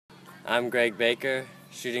I'm Greg Baker,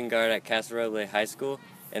 shooting guard at Casa Roble High School,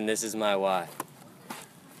 and this is my why.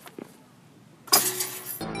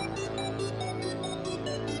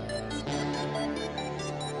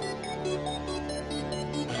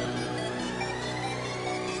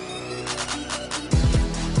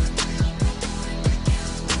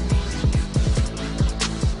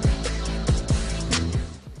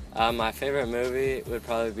 My favorite movie would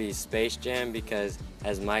probably be Space Jam because it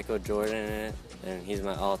has Michael Jordan in it, and he's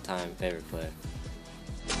my all-time favorite player.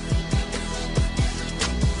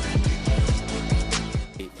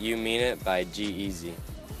 You Mean It by G-Eazy.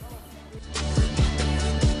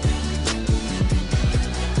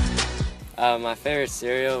 My favorite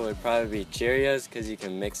cereal would probably be Cheerios because you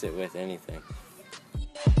can mix it with anything.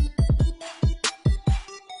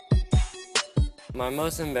 My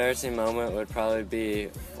most embarrassing moment would probably be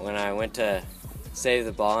when I went to save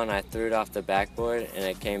the ball and I threw it off the backboard and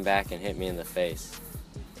it came back and hit me in the face.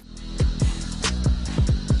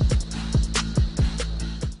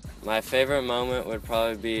 My favorite moment would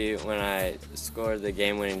probably be when I scored the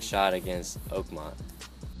game-winning shot against Oakmont.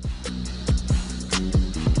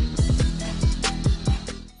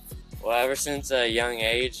 Well, ever since a young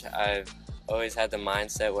age, I've always had the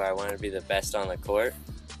mindset where I wanted to be the best on the court.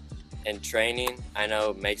 And training, I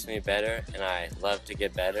know, makes me better, and I love to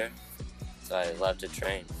get better, so I love to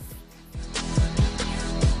train.